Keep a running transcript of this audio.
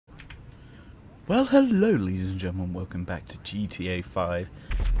Well, hello, ladies and gentlemen. Welcome back to GTA 5.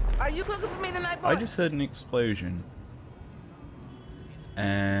 Are you cooking for me tonight, boy? I just heard an explosion,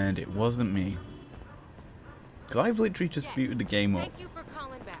 and it wasn't me. Cause I've literally just booted the game up. Thank you for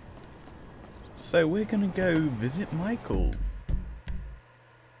calling back. So we're gonna go visit Michael,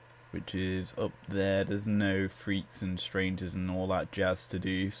 which is up there. There's no freaks and strangers and all that jazz to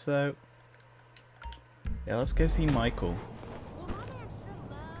do. So yeah, let's go see Michael.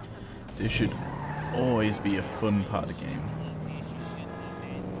 This should always be a fun part of the game.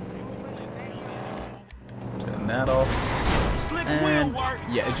 Turn that off. And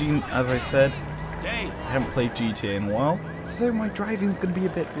yeah, as I said, I haven't played GTA in a while, so my driving's gonna be a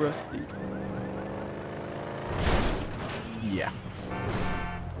bit rusty. Yeah.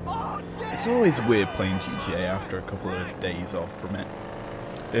 It's always weird playing GTA after a couple of days off from it.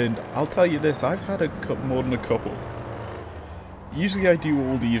 And I'll tell you this, I've had more than a couple. Usually I do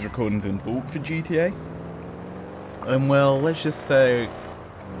all these recordings in bulk for GTA. And well, let's just say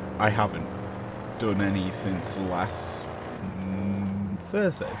I haven't done any since last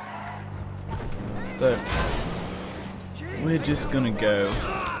Thursday. So we're just gonna go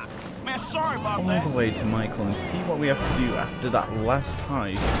all the way to Michael and see what we have to do after that last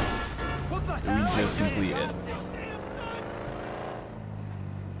heist that we just completed.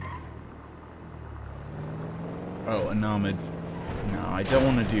 Oh, an armored. No, I don't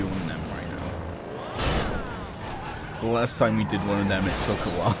want to do one of them right now. The last time we did one of them, it took a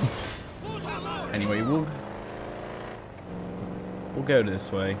while. Anyway, we'll go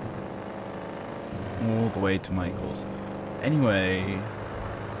this way. All the way to Michael's. Anyway,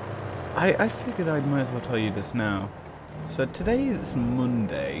 I figured I might as well tell you this now. So today is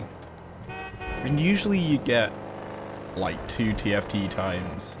Monday, and usually you get like 2 TFT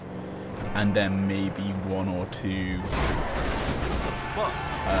times, and then maybe 1 or 2,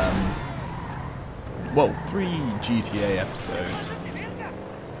 well, 3 GTA episodes,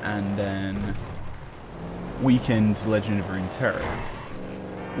 and then Weekend's Legend of Runeterra.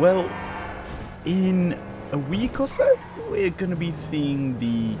 Well, in a week or so, we're going to be seeing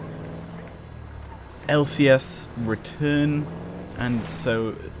the LCS return, and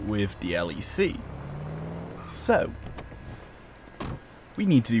so with the LEC. So, we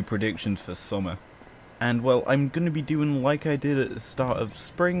need to do predictions for summer. And well, I'm going to be doing like I did at the start of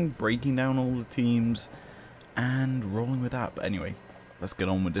spring, breaking down all the teams and rolling with that. But anyway, let's get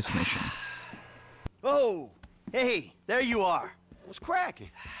on with this mission. Oh, hey, there you are. What's cracking?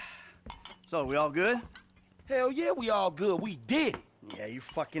 So, we all good? Hell yeah, we all good. We did it. Yeah, you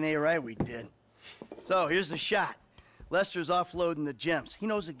fucking ain't right, we did. So, here's the shot. Lester's offloading the gems. He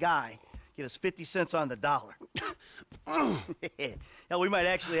knows a guy. Get us 50 cents on the dollar. Hell, we might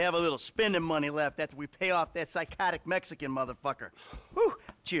actually have a little spending money left after we pay off that psychotic Mexican motherfucker. Whew,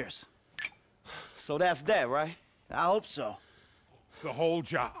 cheers. So that's that, right? I hope so. The whole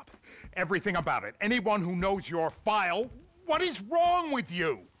job. Everything about it. Anyone who knows your file, what is wrong with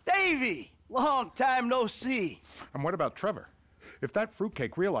you? Davey! Long time no see. And what about Trevor? If that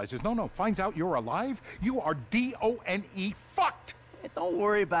fruitcake realizes, finds out you're alive, you are D-O-N-E fucked! Hey, don't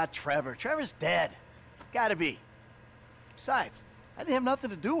worry about Trevor. Trevor's dead. It's gotta be. Besides, I didn't have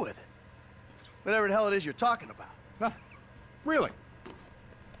nothing to do with it. Whatever the hell it is you're talking about. Huh? Really?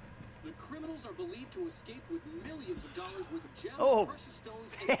 The criminals are believed to escape with millions of dollars worth of gems, Oh. precious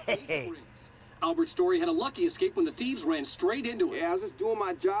stones, and engagement rings. Albert's story had a lucky escape when the thieves ran straight into it. Yeah, I was just doing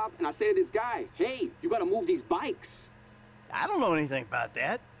my job, and I say to this guy, hey, you gotta move these bikes. I don't know anything about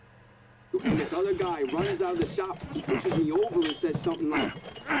that. And this other guy runs out of the shop, pushes me over and says something like,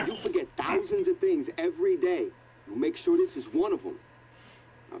 you forget thousands of things every day. You'll make sure this is one of them.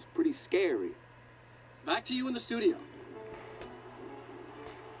 That was pretty scary. Back to you in the studio.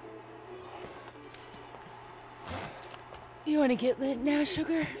 You want to get lit now,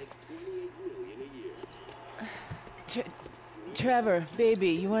 sugar? Trevor, baby,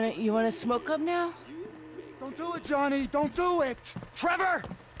 you wanna smoke up now? Don't do it, Johnny. Don't do it. Trevor!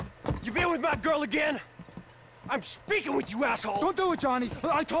 You been with my girl again? I'm speaking with you, asshole. Don't do it, Johnny.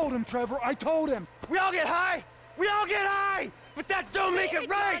 I told him, Trevor. I told him. We all get high. We all get high. But that don't make it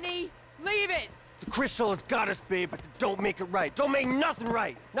right. Johnny, leave it. The crystal has got us, babe, but it don't make it right. Don't make nothing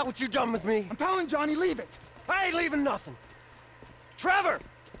right. Not what you done with me. I'm telling Johnny, leave it. I ain't leaving nothing. Trevor!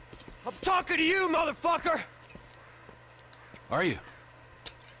 I'm talking to you, motherfucker! Are you?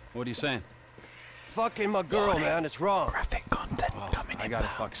 What are you saying? Fucking my girl, man. It's wrong. Graphic content coming in. I gotta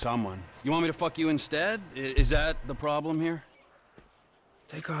fuck someone. You want me to fuck you instead? Is that the problem here?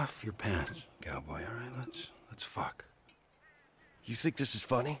 Take off your pants, cowboy, all right? Let's fuck. You think this is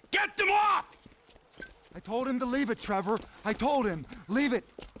funny? Get them off! I told him to leave it, Trevor. I told him. Leave it.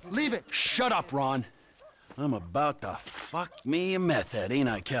 Leave it. Shut up, Ron. I'm about to fuck me a meth head, ain't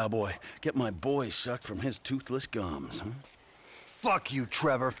I, cowboy? Get my boy sucked from his toothless gums, huh? Fuck you,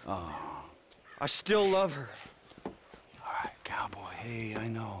 Trevor. Oh. I still love her. All right, cowboy. Hey, I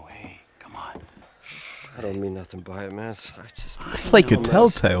know. Hey, come on. I don't mean nothing by it, man. It's like a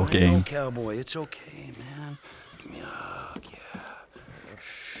Telltale game. I know, cowboy. It's okay, man. Give me a hug, yeah.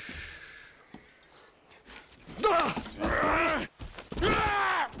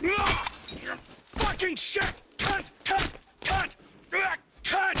 Fucking shit! Cut!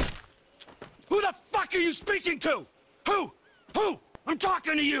 Who the fuck are you speaking to? Who? I'm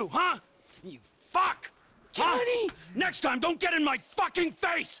talking to you, huh? You fuck! Johnny! Huh? Next time, don't get in my fucking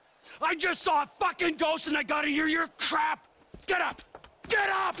face! I just saw a fucking ghost and I gotta hear your crap! Get up! Get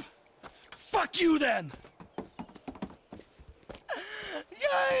up! Fuck you then!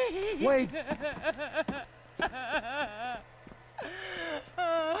 Johnny! Wait.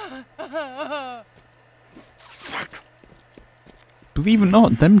 Fuck! Believe it or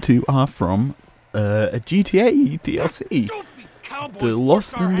not, them two are from a GTA DLC. The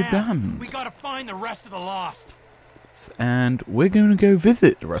Lost and the Damned. We gotta find the rest of the Lost. And we're going to go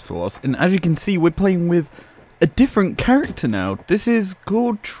visit the rest of the Lost. And as you can see, we're playing with a different character now. This is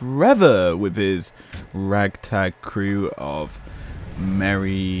called Trevor with his ragtag crew of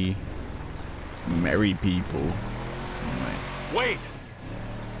merry people. Wade!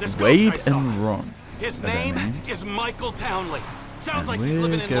 This Wade ghost I saw. and Ron. His are their name names. is Michael Townley. Sounds And like he's we're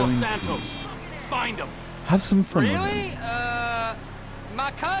living in Los going to Santos. Find him. Have some fun with Really? him.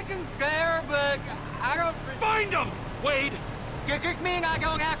 My cousin's there, but I don't... Find him, Wade! Does this mean I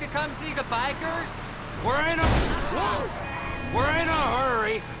don't have to come see the bikers? We're in a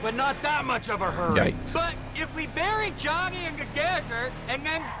hurry, but not that much of a hurry. Yikes. But if we bury Johnny in the desert and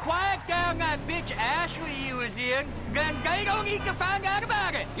then quiet down that bitch Ashley he was in, then they don't need to find out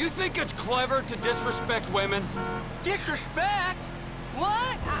about it. You think it's clever to disrespect women? Disrespect?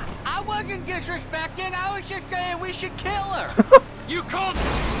 What? I wasn't disrespecting. I was just saying we should kill her. You called...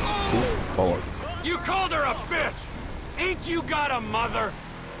 Bollocks. You called her a bitch! Ain't you got a mother?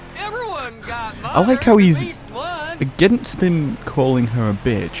 Everyone got mothers. I like how at he's least one. against him calling her a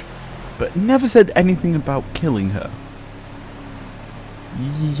bitch, but never said anything about killing her.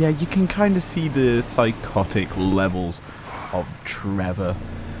 Yeah, you can kind of see the psychotic levels of Trevor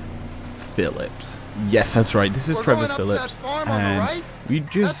Phillips. Yes, that's right, this is We're Trevor going up to Phillips, that farm on the and right? we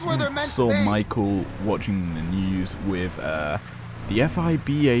just That's where they're meant to saw be. Michael watching the news with the FIB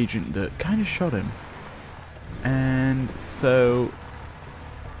agent that kind of shot him. And so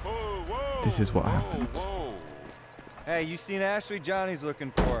this is what happens. Hey, you seen Ashley? Johnny's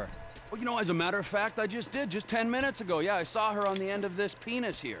looking for her. Well, you know, as a matter of fact, I just did, just 10 minutes ago. Yeah, I saw her on the end of this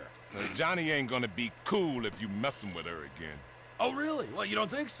penis here. Johnny ain't gonna be cool if you messing with her again. Oh, really? Well, you don't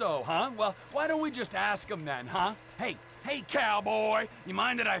think so, huh? Well, why don't we just ask him then, huh? Hey, cowboy, you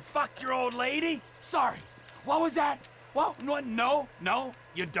mind that I fucked your old lady? Sorry. What was that? What? No,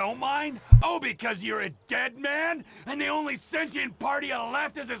 you don't mind? Oh, because you're a dead man? And the only sentient part you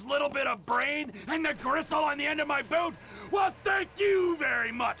left is this little bit of brain and the gristle on the end of my boot? Well, thank you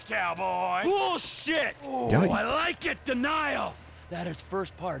very much, cowboy. Bullshit! Oh, Yikes. I like it, denial. That is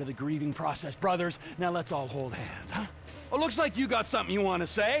first part of the grieving process, brothers. Now let's all hold hands, huh? Oh, looks like you got something you want to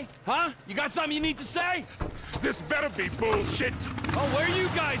say, huh? You got something you need to say? This better be bullshit. Oh, where you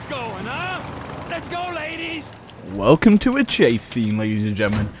guys going, huh? Let's go, ladies. Welcome to a chase scene, ladies and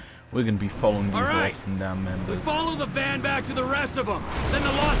gentlemen. We're going to be following these All right. Lost and Damned members. Follow the van back to the rest of them. Then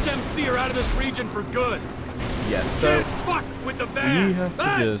the Lost MC are out of this region for good. Yes, so Get fucked with the van. we have to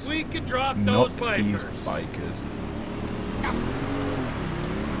Hey, just we can drop knock those bikers. these bikers.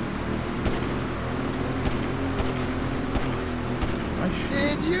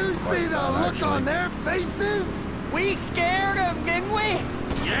 Did you see the look on their faces? We scared them, didn't we?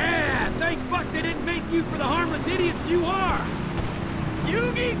 Yeah, thank fuck they didn't make you for the harmless idiots you are. You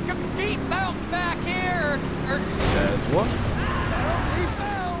need some seat belts back here, or There's what? We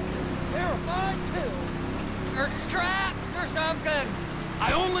fell. They're fine too. or straps or something.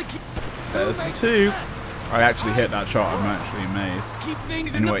 I only keep There's the two. I actually hit that shot, I'm actually amazed.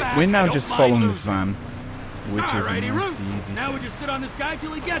 things in the Anyway, back. we're now I don't just mind following this losing. van, which is a Alrighty, nice, Root. easy. Now we just sit on this guy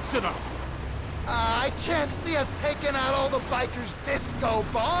till he gets to them. I can't see us taking out all the bikers disco,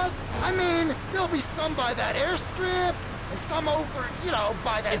 boss. I mean, there'll be some by that airstrip, and some over,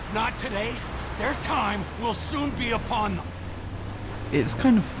 by that... If not today, their time will soon be upon them. It's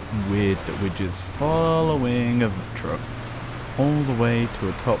kind of weird that we're just following a truck all the way to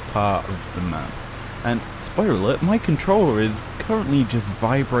a top part of the map. And, spoiler alert, my controller is currently just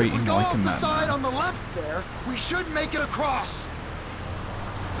vibrating If we go like off a the side madman. on the left there, we should make it across.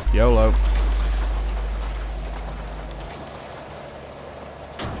 YOLO.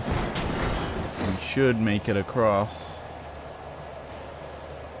 We should make it across.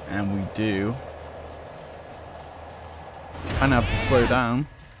 And we do. And have to slow down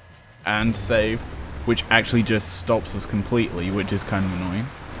and save, which actually just stops us completely, which is kind of annoying.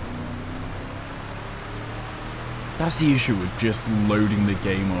 That's the issue with just loading the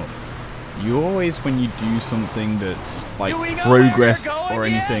game up. You always, when you do something that's like progress or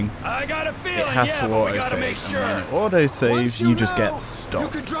anything, it has to auto-save. And when it auto-saves, you just get stuck. You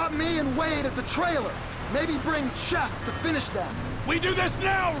could drop me and Wade at the trailer. Maybe bring Chef to finish them. We do this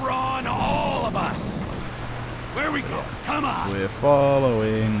now, Ron, all of us. Where we go? Come on. We're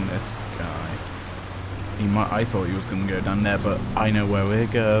following this guy. I thought he was going to go down there, but I know where we're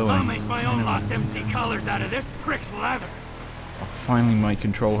going. I'll make my own Lost MC colors out of this prick's leather. Finally, my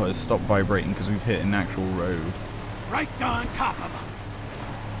controller has stopped vibrating because we've hit an actual road. Right on top of them.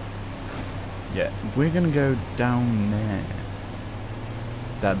 Yeah, we're going to go down there.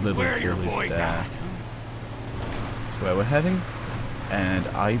 That little Where are your village boys there. at? That's where we're heading. And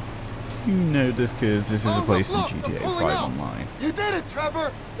I do know this because this is a place in GTA 5 Online. You did it,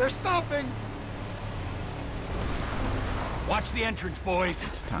 Trevor! They're stopping! Watch the entrance, boys.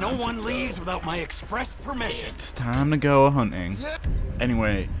 No one leaves without my express permission. It's time to go hunting.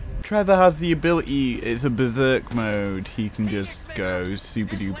 Anyway, Trevor has the ability, it's a berserk mode. He can just go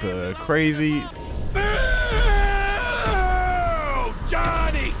super duper crazy. Boo!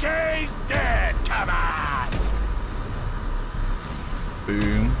 Johnny K's dead! Come on!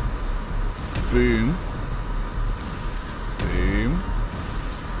 Boom. Boom. Boom.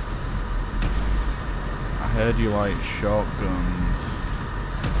 I heard you like shotguns.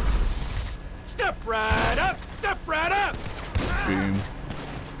 Step right up! Step right up! Boom.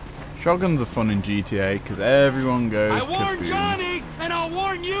 Shotguns are fun in GTA because everyone goes I warned kaboom. Johnny, and I'll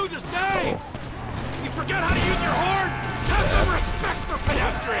warn you the same! Oh. You forget how to use your horn? Have some respect for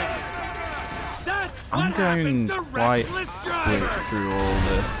pedestrians! That's what I'm going happens to quite reckless quick drivers! through all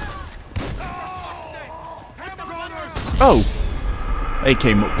this. Oh! They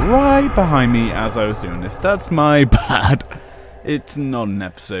came up right behind me as I was doing this. That's my bad. It's not an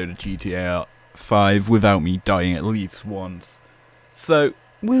episode of GTA 5 without me dying at least once. So,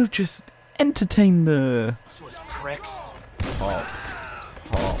 we'll just entertain the... pricks. Hop.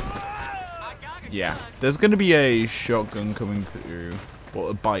 Hop. Yeah, there's going to be a shotgun coming through. Well,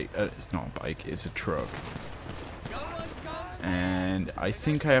 a bike. It's not a bike, it's a truck. And I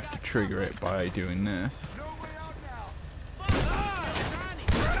think I have to trigger it by doing this.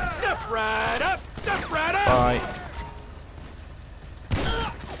 Step right up! Step right up! Bye.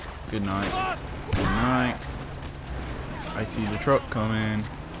 Good night. Good night. I see the truck coming.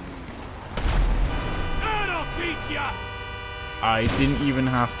 I'll teach ya! I didn't even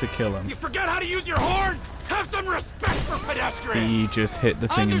have to kill him. You forget how to use your horn? Have some respect for pedestrians! He just hit the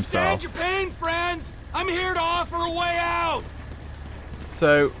thing Understand himself. your pain, friends! I'm here to offer a way out!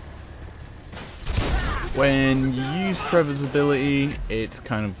 So, when you use Trevor's ability, it's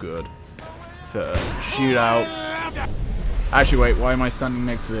kind of good for shootouts. Actually, wait, why am I standing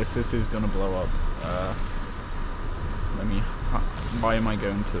next to this? This is gonna blow up. Why am I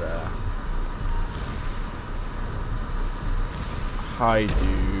going to there? Hi,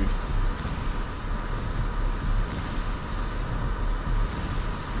 dude.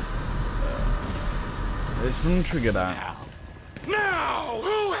 There's some trigger that. Now,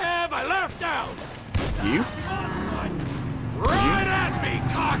 who have I left out? You? Right at me,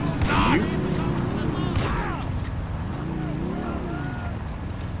 cocksock!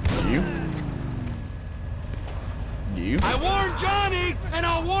 You? You? I warned Johnny, and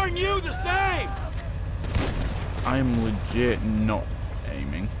I'll warn you the same! I'm legit not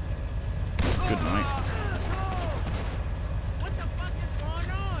aiming. Good night.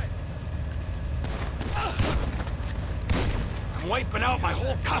 I'm wiping out my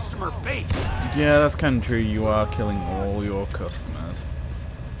whole customer base. Yeah, that's kind of true. You are killing all your customers.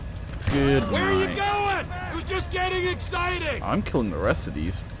 Good Where are you night. going? It was just getting exciting. I'm killing the rest of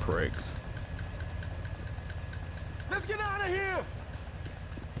these pricks. Let's get out of here!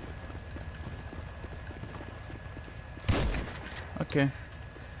 Okay.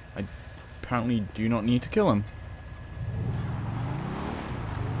 I apparently do not need to kill him.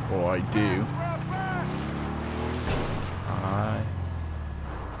 Or I do.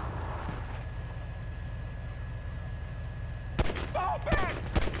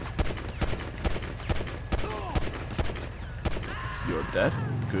 You're dead.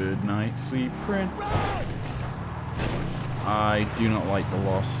 Good night, sweet prince. I do not like the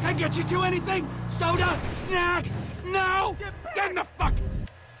loss. Can I get you to anything? Soda? Snacks? No? Get in the fuck...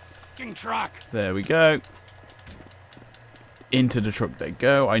 fucking truck. There we go. Into the truck they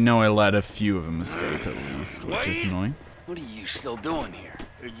go. I know I let a few of them escape at least, which is annoying. What are you still doing here?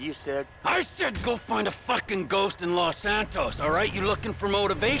 You said... I said go find a fucking ghost in Los Santos, alright? You looking for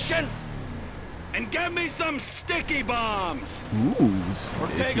motivation? And get me some sticky bombs! Ooh,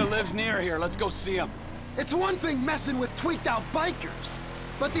 Ortega lives near here. Let's go see him. It's one thing messing with tweaked out bikers,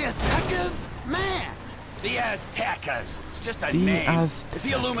 but the Aztecas? Man! The Aztecas. It's just a The name. Aztecas. Is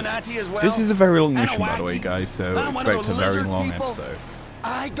he Illuminati as well? This is a very long mission, Kinda by the way, wacky. guys, so Not one of expect a those very lizard long people. episode.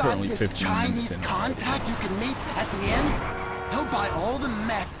 I got Currently this 15 minutes Chinese in. contact you can meet at the end. He'll buy all the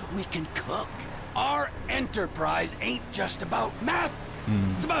meth we can cook. Our enterprise ain't just about meth.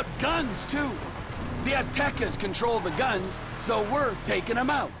 It's about guns, too. The Aztecas control the guns, so we're taking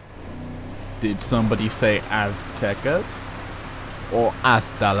them out. Did somebody say Aztecas? Or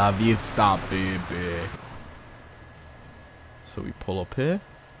hasta la vista, baby? So we pull up here.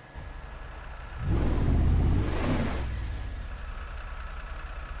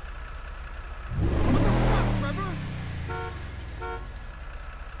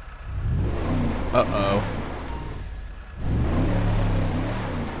 Uh-oh.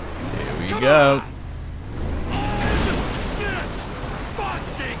 Here we go.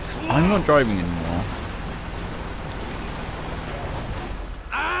 I'm not driving anymore.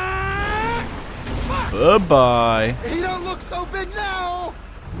 Bye-bye. He don't look so big now!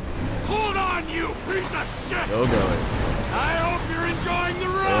 Hold on, you piece of shit! Go going. I hope you're enjoying the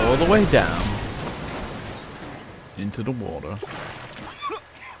ride! All the way down. Into the water.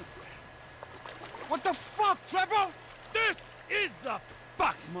 What the fuck, Trevor? This is the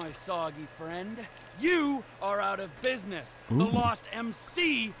fuck, my soggy friend. You are out of business. Ooh. The Lost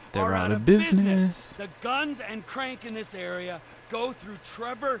MC They're are out out of business. The guns and crank in this area go through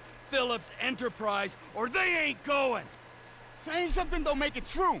Trevor Phillips Enterprise, or they ain't going. Saying something don't make it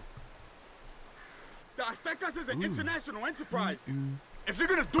true. The Aztecas is an international enterprise. If you're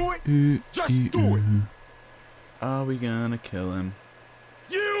gonna do it, just do it. Are we gonna kill him?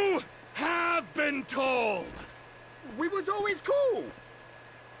 You have been told. We was always cool.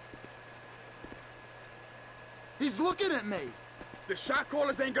 He's looking at me. The shot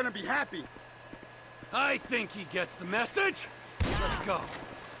callers ain't gonna be happy. I think he gets the message. Let's go.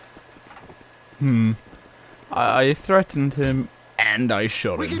 I threatened him and I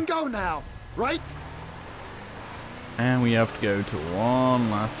shot We him. can go now, right? And we have to go to one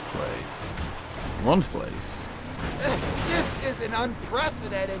last place. Ron's place. This is an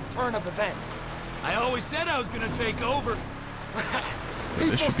unprecedented turn of events. I always said I was gonna take over. So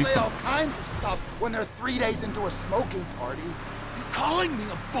People this should be say fun. all kinds of stuff when they're 3 days into a smoking party. You calling me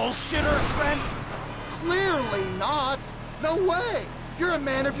a bullshitter, friend? Clearly not. No way. You're a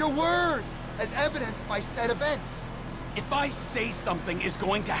man of your word, as evidenced by said events. If I say something is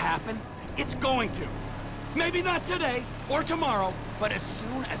going to happen, it's going to. Maybe not today or tomorrow, but as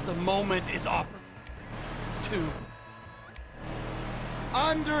soon as the moment is up.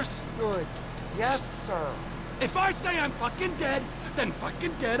 Understood. Yes, sir. If I say I'm fucking dead, then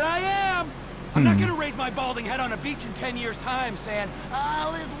fucking dead I am. I'm not gonna raise my balding head on a beach in 10 years' time saying,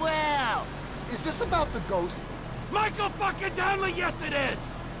 all is well. Is this about the ghost? Michael fucking Townley, yes it is.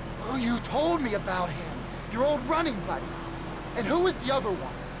 Oh, you told me about him. Your old running buddy. And who is the other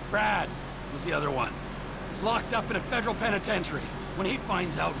one? Brad was the other one. He's locked up in a federal penitentiary. When he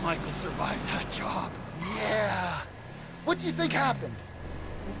finds out Michael survived that job. Yeah. What do you think happened?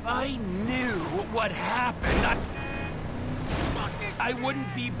 If I knew what happened, I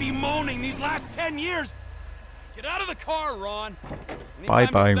wouldn't be bemoaning these last 10 years. Get out of the car, Ron.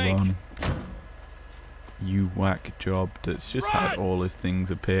 Bye-bye, Ron. You whack job that's just had all his things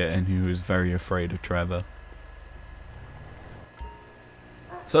appear and who is very afraid of Trevor.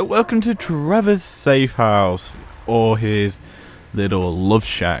 So welcome to Trevor's safe house, or his little love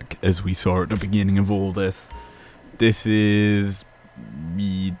shack, as we saw at the beginning of all this. This is...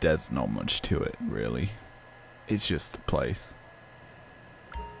 there's not much to it, really. It's just a place.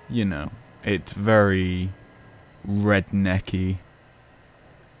 You know, it's very rednecky.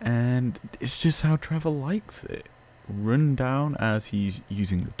 And it's just how Trevor likes it. Run down as he's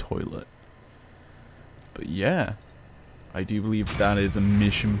using the toilet. But yeah, I do believe that is a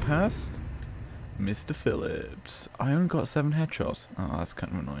mission passed. Mr. Phillips. I only got 7 headshots. Oh, that's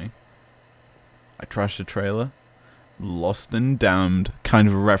kind of annoying. I trashed the trailer. Lost and Damned. Kind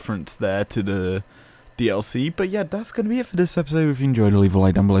of a reference there to the DLC. But yeah, that's going to be it for this episode. If you enjoyed, leave a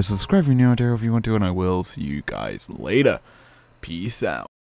like down below. Subscribe if you're new out there if you want to. And I will see you guys later. Peace out.